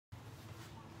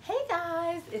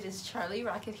guys, it is Charlie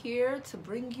Rocket here to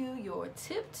bring you your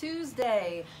Tip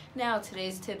Tuesday. Now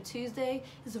today's Tip Tuesday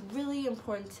is a really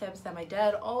important tip that my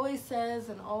dad always says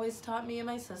and always taught me and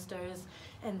my sisters,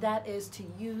 and that is to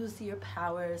use your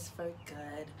powers for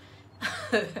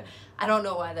good. I don't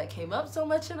know why that came up so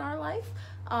much in our life,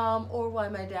 or why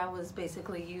my dad was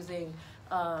basically using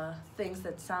things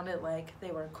that sounded like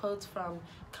they were quotes from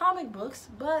comic books,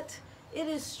 but it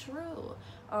is true.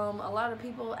 A lot of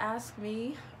people ask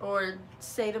me or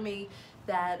say to me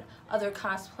that other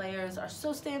cosplayers are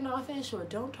so standoffish, or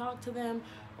don't talk to them,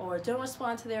 or don't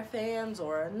respond to their fans,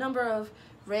 or a number of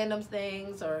random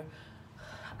things, or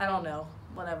I don't know,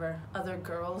 whatever, other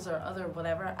girls or other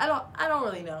whatever. I don't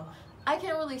really know. I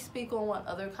can't really speak on what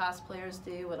other cosplayers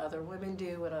do, what other women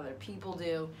do, what other people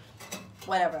do,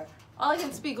 whatever. All I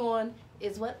can speak on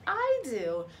is what I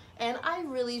do, and I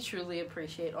really truly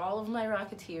appreciate all of my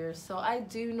Rocketeers, so I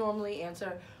do normally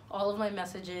answer all of my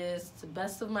messages to the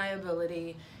best of my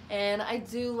ability, and I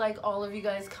do like all of you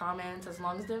guys' comments as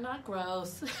long as they're not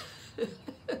gross,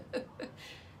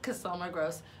 because some are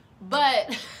gross,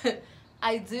 but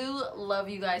I do love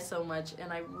you guys so much,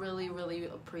 and I really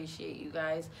appreciate you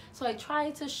guys. So I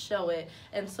try to show it.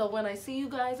 And so when I see you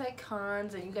guys at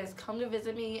cons and you guys come to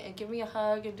visit me and give me a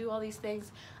hug and do all these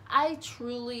things, I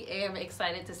truly am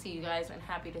excited to see you guys and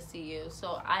happy to see you.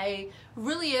 So I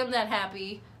really am that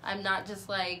happy. I'm not just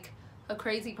like a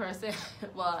crazy person.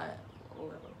 Well,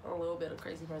 a little bit of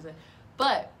crazy person.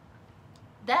 But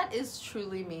that is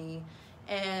truly me.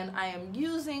 And I am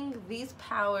using these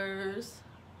powers,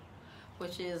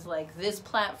 which is like this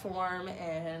platform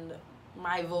and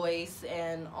my voice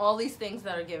and all these things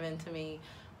that are given to me,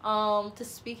 to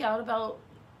speak out about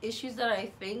issues that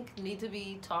I think need to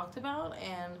be talked about,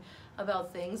 and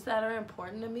about things that are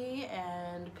important to me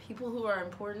and people who are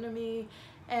important to me.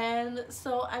 And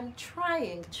so I'm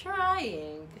trying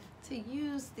to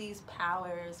use these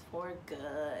powers for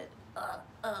good.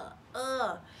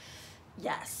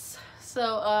 Yes.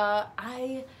 So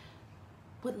I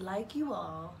would like you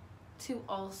all to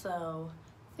also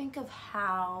think of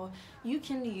how you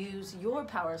can use your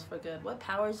powers for good. What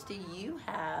powers do you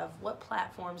have? What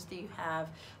platforms do you have?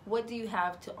 What do you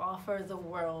have to offer the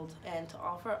world and to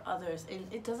offer others? And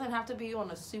it doesn't have to be on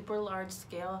a super large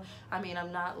scale. I mean,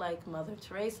 I'm not like Mother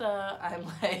Teresa. I'm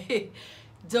like,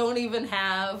 don't even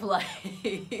have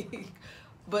like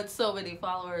but so many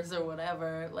followers or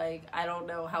whatever. Like, I don't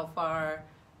know how far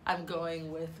I'm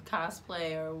going with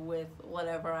cosplay or with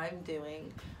whatever I'm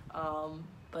doing.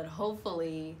 But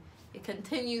hopefully it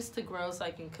continues to grow so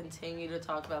I can continue to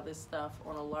talk about this stuff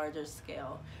on a larger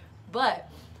scale.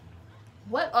 But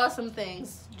what awesome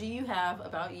things do you have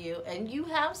about you? And you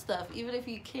have stuff, even if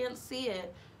you can't see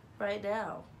it right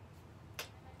now.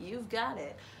 You've got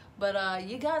it. But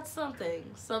you got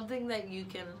something that you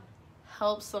can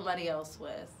help somebody else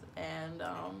with. And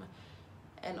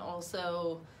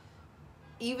also,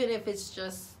 even if it's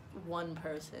just one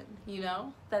person, you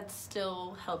know, that's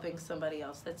still helping somebody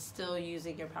else, that's still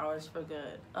using your powers for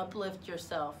good. Uplift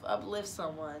yourself, uplift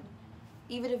someone.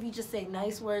 Even if you just say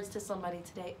nice words to somebody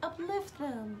today, uplift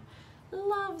them,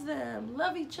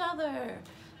 love each other.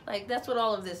 Like, that's what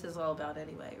all of this is all about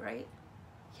anyway, right?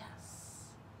 Yes.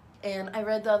 And I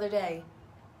read the other day,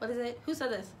 what is it? Who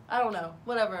said this? I don't know.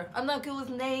 Whatever. I'm not good with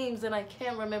names and I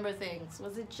can't remember things.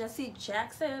 Was it Jesse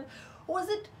Jackson? Or was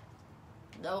it...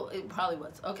 No, it probably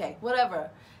was. Okay,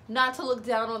 whatever. Not to look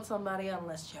down on somebody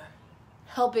unless you're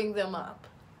helping them up.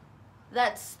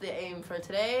 That's the aim for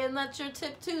today, and that's your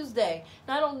Tip Tuesday.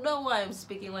 And I don't know why I'm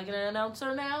speaking like an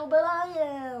announcer now, but I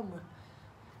am.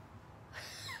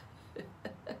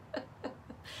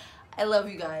 I love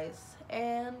you guys,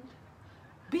 and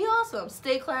be awesome.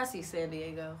 Stay classy, San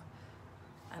Diego.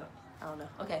 I don't know.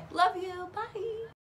 Okay, love you. Bye.